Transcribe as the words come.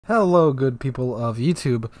Hello, good people of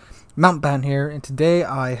YouTube. Mountbatten here, and today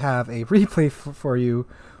I have a replay for you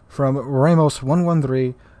from Ramos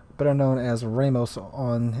 113, better known as Ramos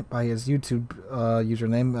by his YouTube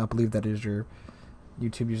username. I believe that is your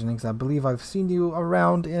YouTube username, 'cause I believe I've seen you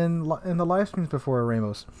around in the live streams before,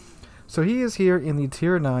 Ramos. So he is here in the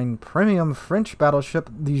Tier 9 Premium French battleship,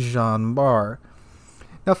 the Jean Bart.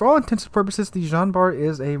 Now, for all intents and purposes, the Jean Bart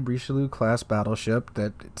is a Richelieu-class battleship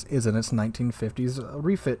that is in its 1950s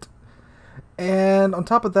refit. And on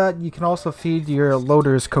top of that, you can also feed your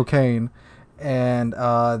loaders cocaine, and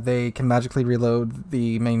they can magically reload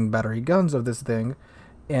the main battery guns of this thing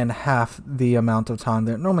in half the amount of time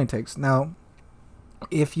that it normally takes. Now,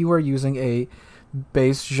 if you are using a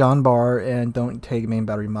base Jean Bart and don't take main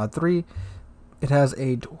battery mod 3, it has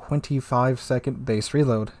a 25-second base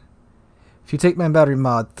reload. If you take main battery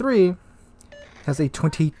mod 3, it has a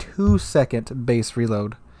 22-second base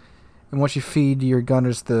reload. And once you feed your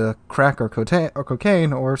gunners the crack or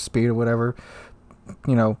cocaine or speed or whatever,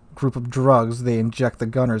 group of drugs they inject the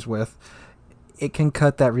gunners with, it can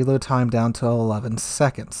cut that reload time down to 11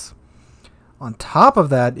 seconds. On top of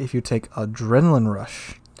that, if you take Adrenaline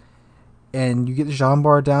Rush and you get Jean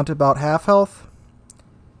Bart down to about half health,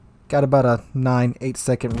 got about a 9-8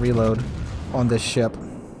 second reload on this ship.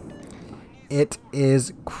 It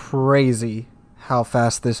is crazy how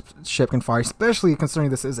fast this ship can fire, especially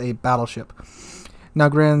considering this is a battleship. Now,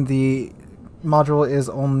 granted, the module is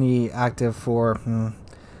only active for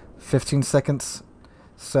 15 seconds,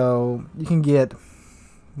 so you can get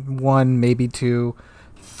 1, maybe 2,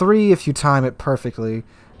 3 if you time it perfectly.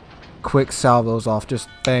 Quick salvos off, just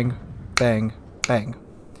bang, bang, bang.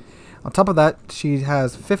 On top of that, she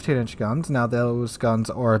has 15-inch guns. Now, those guns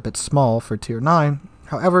are a bit small for Tier 9.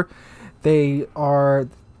 However, they are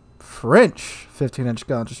French 15-inch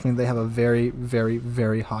guns, which means they have a very, very,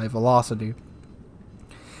 very high velocity.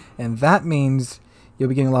 And that means you'll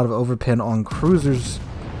be getting a lot of overpin on cruisers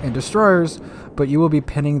and destroyers, but you will be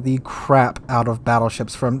pinning the crap out of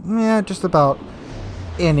battleships from just about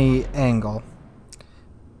any angle.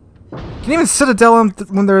 You can even citadel them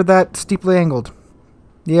when they're that steeply angled.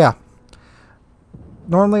 Yeah.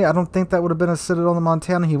 Normally, I don't think that would have been a citadel on the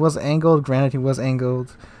Montana. He was angled. Granted, he was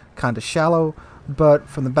angled kind of shallow, but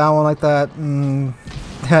from the bow on like that,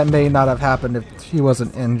 that may not have happened if he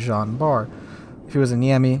wasn't in Jean Bart. If he was in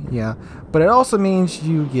Yami, yeah. But it also means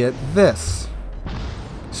you get this.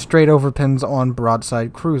 Straight overpins on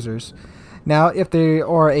broadside cruisers. Now, if they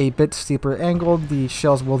are a bit steeper angled, the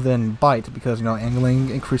shells will then bite, because angling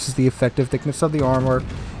increases the effective thickness of the armor,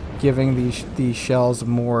 giving the shells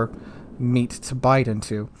more meat to bite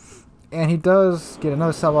into. And he does get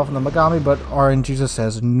another salvo off on the Megami, but RNG just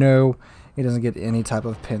says no, he doesn't get any type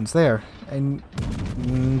of pins there. And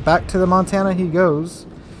back to the Montana he goes.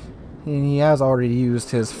 And he has already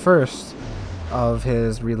used his first of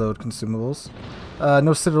his reload consumables.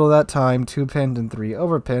 No citadel that time, 2 pinned and 3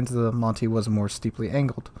 overpinned. The Monty was more steeply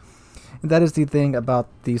angled. And that is the thing about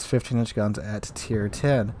these 15-inch guns at Tier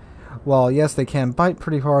 10. While yes, they can bite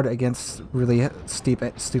pretty hard against really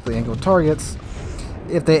steeply angled targets,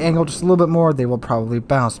 if they angle just a little bit more, they will probably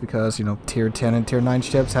bounce, because, Tier 10 and Tier 9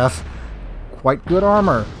 ships have quite good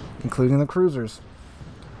armor, including the cruisers.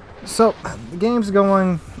 So, the game's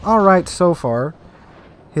going alright so far.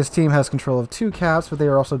 His team has control of 2 caps, but they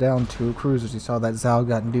are also down 2 cruisers. You saw that Zhao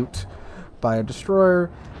got nuked by a destroyer,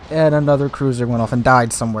 and another cruiser went off and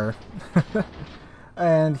died somewhere.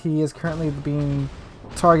 And he is currently being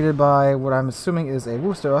targeted by what I'm assuming is a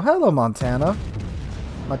Worcester. Oh, hello, Montana.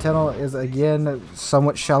 Montana is again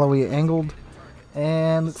somewhat shallowly angled,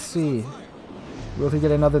 and let's see, will he get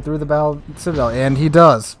another through the bow citadel? And he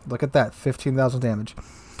does. Look at that, 15,000 damage.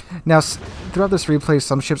 Now, throughout this replay,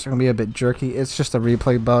 some ships are going to be a bit jerky. It's just a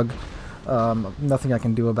replay bug. Nothing I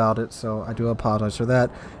can do about it, so I do apologize for that.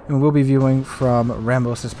 And we'll be viewing from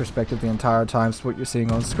Ramos' perspective the entire time, so what you're seeing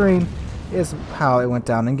on screen is how it went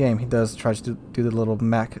down in game. He does try to do the little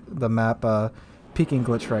map peeking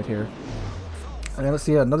glitch right here. And let's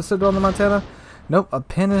see, another citadel on the Montana. Nope, a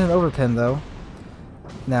pin and an overpin though.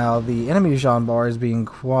 Now, the enemy Jean Bart is being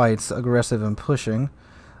quite aggressive and pushing,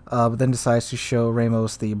 but then decides to show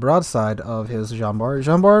Ramos the broadside of his Jean Bart.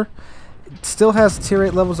 Jean Bart still has Tier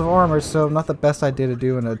 8 levels of armor, so not the best idea to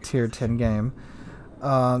do in a Tier 10 game.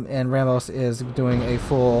 And Ramos is doing a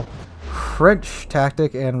full French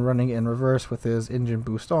tactic and running in reverse with his engine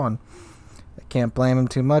boost on. I can't blame him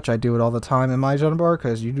too much. I do it all the time in my Jean Bart,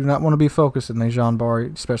 because you do not want to be focused in the Jean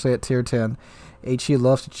Bart, especially at Tier 10. HE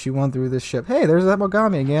loves to chew one through this ship. Hey, there's that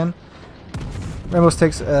Mogami again. Ramos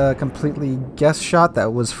takes a completely guess shot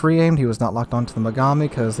that was free aimed. He was not locked onto the Megami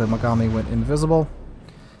because the Megami went invisible.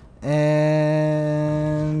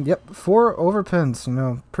 And Yep, 4 overpins. You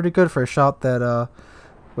know, pretty good for a shot that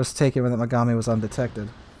was taken when that Megami was undetected.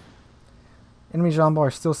 Enemy Jean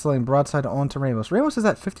Bart still sailing broadside onto Ramos. Ramos is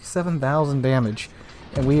at 57,000 damage,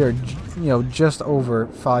 and we are, you know, just over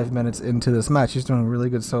 5 minutes into this match. He's doing really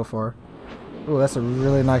good so far. Oh, that's a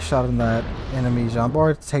really nice shot on that enemy Jean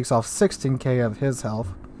Bart. Takes off 16k of his health.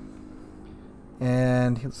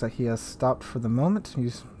 And he looks like he has stopped for the moment.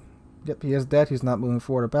 Yep, he is dead. He's not moving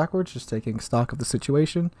forward or backwards, just taking stock of the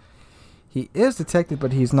situation. He is detected,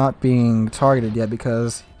 but he's not being targeted yet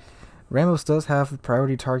because Ramos does have the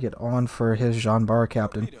priority target on for his Jean Bart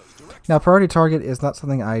captain. Now, priority target is not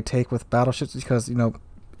something I take with battleships because, you know,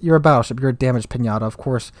 you're a battleship, you're a damaged pinata. Of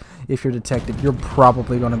course, if you're detected, you're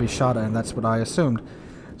probably going to be shot at, and that's what I assumed.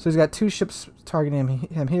 So he's got 2 ships targeting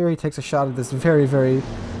him here. He takes a shot at this very, very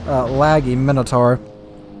laggy Minotaur.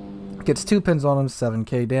 Gets 2 pins on him,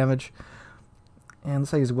 7k damage. And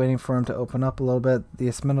looks like he's waiting for him to open up a little bit.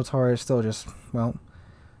 This Minotaur is still just, well,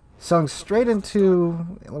 sung straight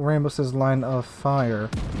into Ramos's line of fire.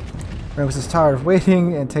 Ramos is tired of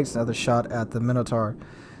waiting and takes another shot at the Minotaur.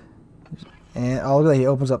 And all that, he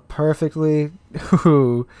opens up perfectly.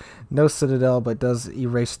 Ooh, no Citadel, but does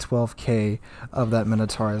erase 12k of that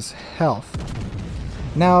Minotaur's health.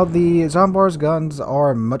 Now, the Jean Bart's guns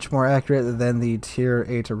are much more accurate than the Tier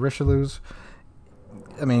 8 Richelieu's.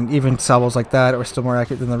 I mean, even salvos like that are still more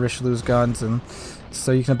accurate than the Richelieu's guns, and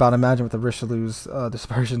so you can about imagine what the Richelieu's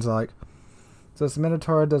dispersion's like. So this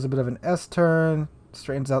Minotaur does a bit of an S-turn,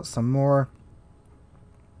 straightens out some more.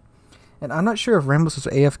 And I'm not sure if Ramos was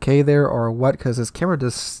AFK there or what, because his camera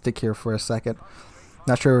does stick here for a second.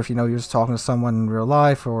 Not sure if, you know, he was talking to someone in real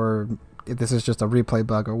life or if this is just a replay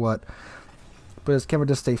bug or what. But his camera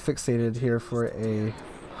does stay fixated here for a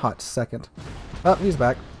hot second. Oh, he's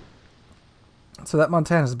back. So that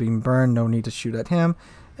Montana's being burned, no need to shoot at him.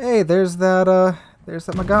 Hey, there's that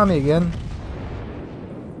Megami again.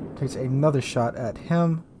 Takes another shot at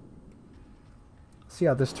him. See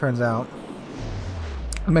how this turns out.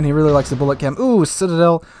 I mean, he really likes the bullet cam. Ooh,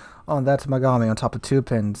 Citadel on that Megami on top of 2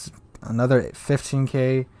 pins. Another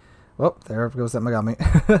 15k. Oh, there goes that Megami.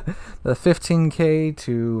 The 15k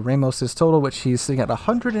to Ramos's total, which he's sitting at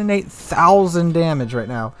 108,000 damage right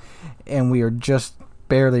now. And we are just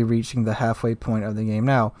barely reaching the halfway point of the game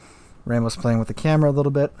now. Ramos playing with the camera a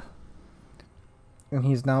little bit. And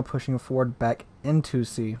he's now pushing forward back into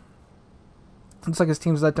C. Looks like his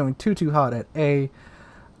team's not doing too hot at A.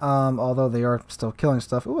 Although they are still killing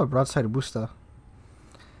stuff. Ooh, a broadside Busta.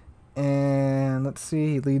 And let's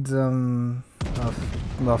see, he leads them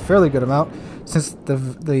a fairly good amount. Since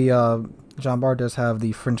the Jean Bart does have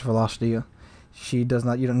the French velocity, she does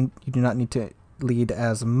not. You do not need to lead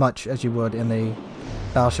as much as you would in a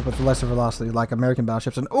battleship with lesser velocity, like American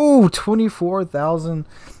battleships. And ooh, 24,000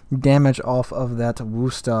 damage off of that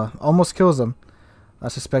Busta. Almost kills him. I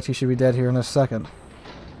suspect he should be dead here in a second.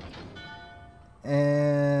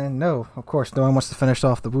 And no, of course, no one wants to finish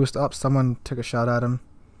off the boost up. Someone took a shot at him.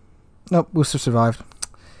 Nope, booster survived.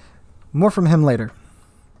 More from him later.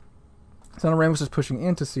 So now Ramos is pushing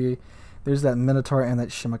into C. There's that Minotaur and that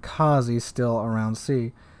Shimakaze still around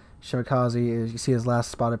C. Shimakaze is, you see his last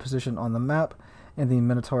spotted position on the map, and the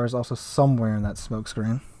Minotaur is also somewhere in that smoke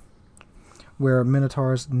screen, where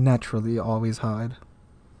Minotaurs naturally always hide.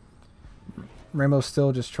 Ramos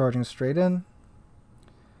still just charging straight in.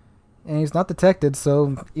 And he's not detected,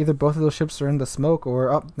 so either both of those ships are in the smoke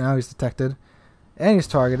or up. Now he's detected. And he's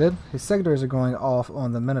targeted. His secondaries are going off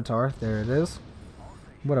on the Minotaur. There it is.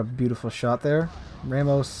 What a beautiful shot there.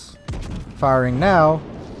 Ramos firing now.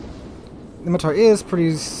 The Minotaur is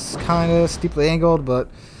pretty kind of steeply angled, but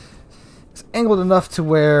it's angled enough to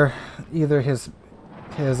where either his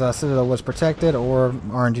Citadel was protected or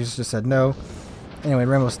RNG just said no. Anyway,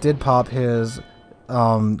 Ramos did pop his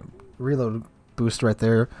reload boost right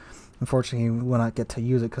there. Unfortunately, he will not get to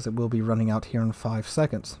use it because it will be running out here in 5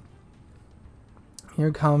 seconds.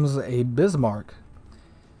 Here comes a Bismarck.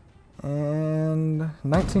 And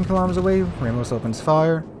 19 kilometers away, Ramos opens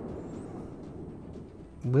fire.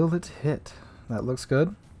 Will it hit? That looks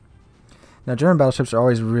good. Now, German battleships are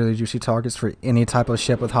always really juicy targets for any type of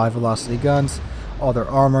ship with high velocity guns. All their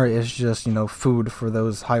armor is just, you know, food for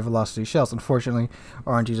those high velocity shells. Unfortunately,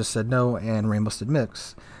 RNG just said no, and Ramos did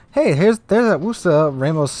mix. Hey, there's that Wusa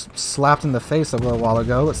Ramos slapped in the face a little while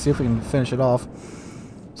ago. Let's see if we can finish it off.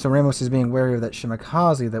 So Ramos is being wary of that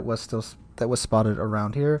Shimakaze that was spotted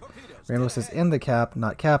around here. Ramos is in the cap,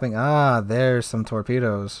 not capping. Ah, there's some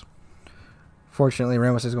torpedoes. Fortunately,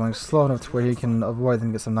 Ramos is going slow enough to where he can avoid them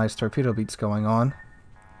and get some nice torpedo beats going on.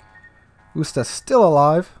 Usta's still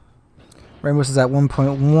alive. Ramos is at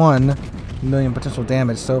 1.1 million potential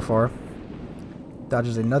damage so far.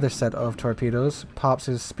 Dodges another set of torpedoes. Pops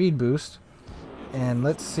his speed boost. And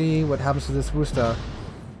let's see what happens to this Wusta.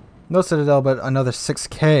 No Citadel, but another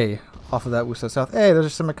 6k off of that Wusta South. Hey,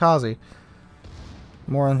 there's a Simikaze.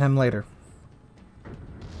 More on him later.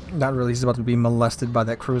 Not really, he's about to be molested by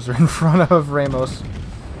that cruiser in front of Ramos.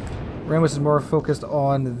 Ramos is more focused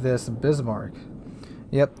on this Bismarck.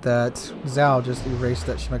 Yep, that Zhao just erased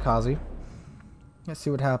that Shimikaze. Let's see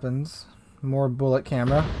what happens. More bullet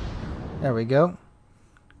camera. There we go.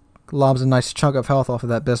 Lobs a nice chunk of health off of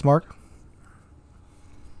that Bismarck.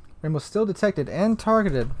 Ramos still detected and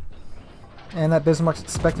targeted. And that Bismarck's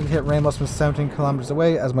expected to hit Ramos from 17 kilometers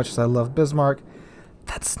away. As much as I love Bismarck,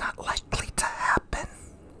 that's not likely to happen.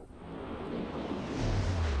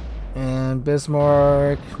 And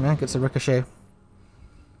Bismarck, man, gets a ricochet.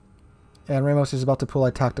 And Ramos is about to pull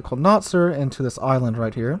a tactical Notzer into this island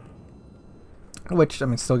right here. Which, I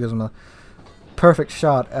mean, still gives him a perfect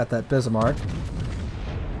shot at that Bismarck.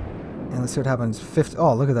 And let's see what happens. 50.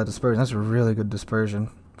 Oh, look at that dispersion. That's a really good dispersion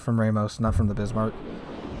from Ramos, not from the Bismarck.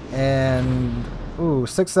 And, ooh,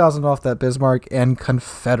 6,000 off that Bismarck and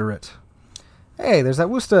Confederate. Hey, there's that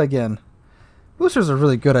Wusta again. Woosters are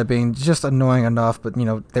really good at being just annoying enough, but, you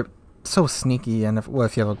know, they're so sneaky. And if you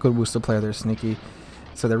have a good Wusta player, they're sneaky.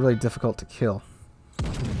 So they're really difficult to kill.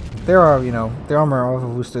 There are, you know, the armor of a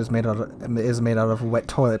Wusta is made out of wet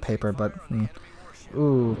toilet paper, but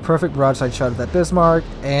ooh, perfect broadside shot at that Bismarck,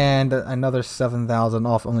 and another 7,000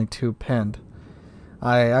 off only 2 pinned.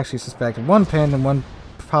 I actually suspect 1 pinned and 1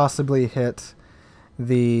 possibly hit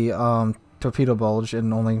the torpedo bulge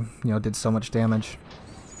and only, you know, did so much damage.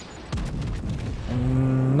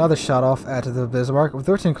 Another shot off at the Bismarck,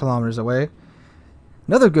 13 kilometers away.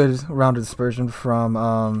 Another good rounded dispersion from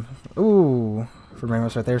from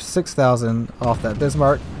Ramos right there. 6,000 off that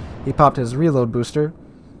Bismarck. He popped his reload booster,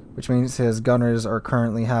 which means his gunners are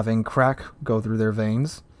currently having crack go through their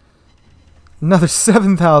veins. Another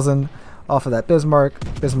 7,000 off of that Bismarck.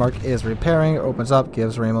 Bismarck is repairing, opens up,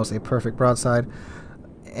 gives Ramos a perfect broadside.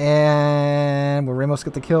 And will Ramos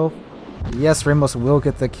get the kill? Yes, Ramos will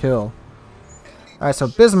get the kill. Alright, so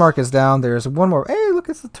Bismarck is down. There's one more. Hey, look,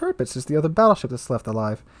 it's the Tirpitz. It's the other battleship that's left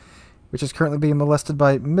alive, which is currently being molested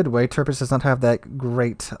by Midway. Tirpitz does not have that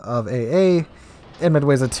great of AA, and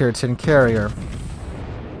Midway's a tier 10 carrier.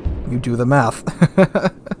 You do the math.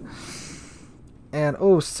 And,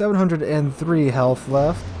 oh, 703 health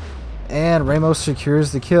left, and Ramos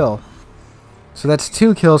secures the kill. So that's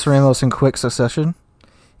 2 kills for Ramos in quick succession.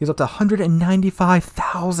 He's up to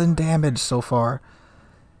 195,000 damage so far.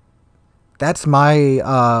 That's my,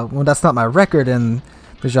 well, that's not my record in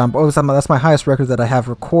the Jean Bart. That's my highest record that I have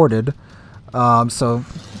recorded. So,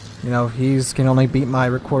 you know, he's can only beat my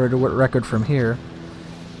recorded record from here.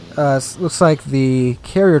 Looks like the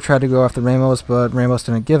carrier tried to go after Ramos, but Ramos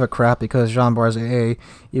didn't give a crap because Jean Bart's AA,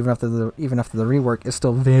 even after the rework, is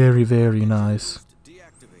still very, very nice.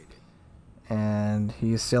 And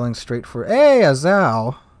he's sailing straight for a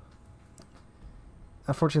Zhao.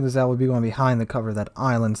 Unfortunately, the Zhao would be going behind the cover of that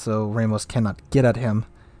island, so Ramos cannot get at him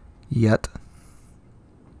yet.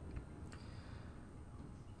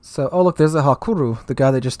 So, oh look, there's the Hakuru, the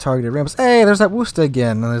guy that just targeted Ramos. Hey, there's that Wusta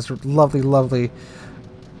again, and this lovely, lovely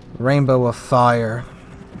rainbow of fire.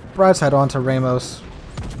 Broadside onto Ramos.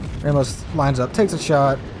 Ramos lines up, takes a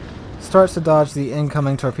shot, starts to dodge the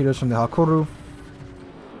incoming torpedoes from the Hakuru.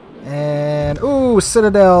 And, ooh,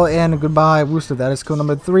 Citadel, and goodbye, Wusta. That is kill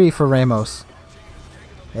number 3 for Ramos.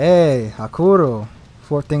 Hey, Hakuru,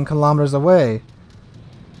 14 kilometers away.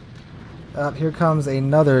 Up here comes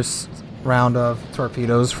another round of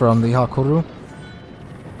torpedoes from the Hakuru.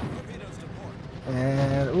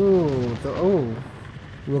 And, ooh,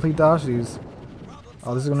 will he dodge these?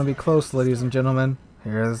 Oh, this is going to be close, ladies and gentlemen.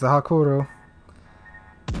 Here's the Hakuru.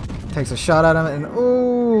 Takes a shot at him, and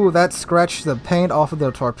ooh, that scratched the paint off of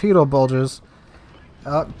the torpedo bulges.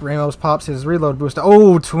 Ramos pops his reload booster.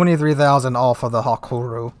 Oh, 23,000 off of the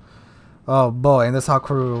Hakuru. Oh boy, and this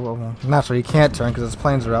Hakuru, naturally he can't turn because his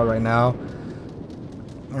planes are out right now.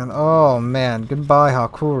 And oh man, goodbye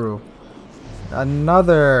Hakuru.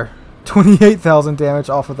 Another 28,000 damage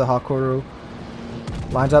off of the Hakuru.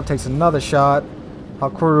 Lines up, takes another shot.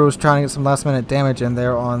 Hakuru is trying to get some last minute damage in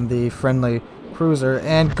there on the friendly cruiser.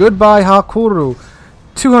 And goodbye Hakuru.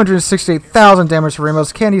 268,000 damage for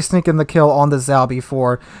Ramos. Can he sneak in the kill on the Zhao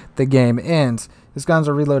before the game ends? His guns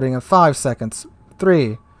are reloading in 5 seconds.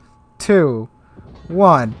 3, 2,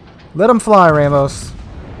 1. Let him fly, Ramos.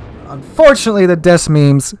 Unfortunately, the Des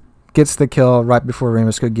Memes gets the kill right before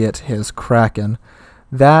Ramos could get his Kraken.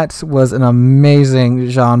 That was an amazing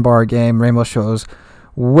Jean Bart game. Ramos shows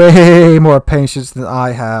way more patience than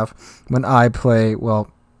I have when I play,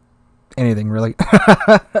 well, anything really.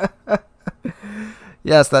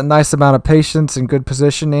 Yes, that nice amount of patience and good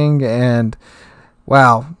positioning, and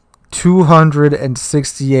wow,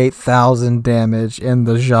 268,000 damage in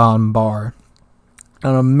the Jean Bart.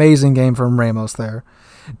 An amazing game from Ramos there.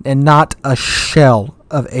 And not a shell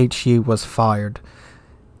of HE was fired.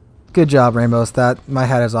 Good job, Ramos. My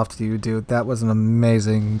hat is off to you, dude. That was an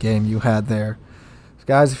amazing game you had there.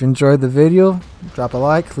 Guys, if you enjoyed the video, drop a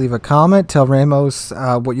like, leave a comment, tell Ramos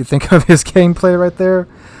what you think of his gameplay right there,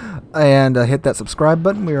 and hit that subscribe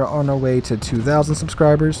button. We are on our way to 2,000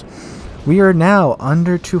 subscribers. We are now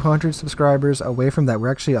under 200 subscribers away from that.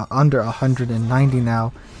 We're actually under 190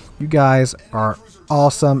 now. You guys are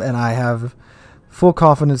awesome, and I have full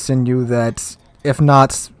confidence in you that if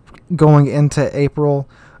not going into April,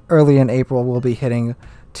 early in April, we'll be hitting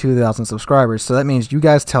 2,000 subscribers. So that means you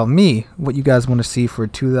guys tell me what you guys want to see for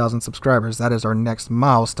 2,000 subscribers. That is our next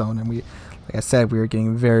milestone, and like I said, we are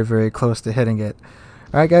getting very, very close to hitting it.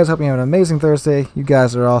 Alright guys, hope you have an amazing Thursday. You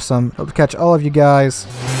guys are awesome. Hope to catch all of you guys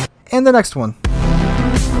in the next one.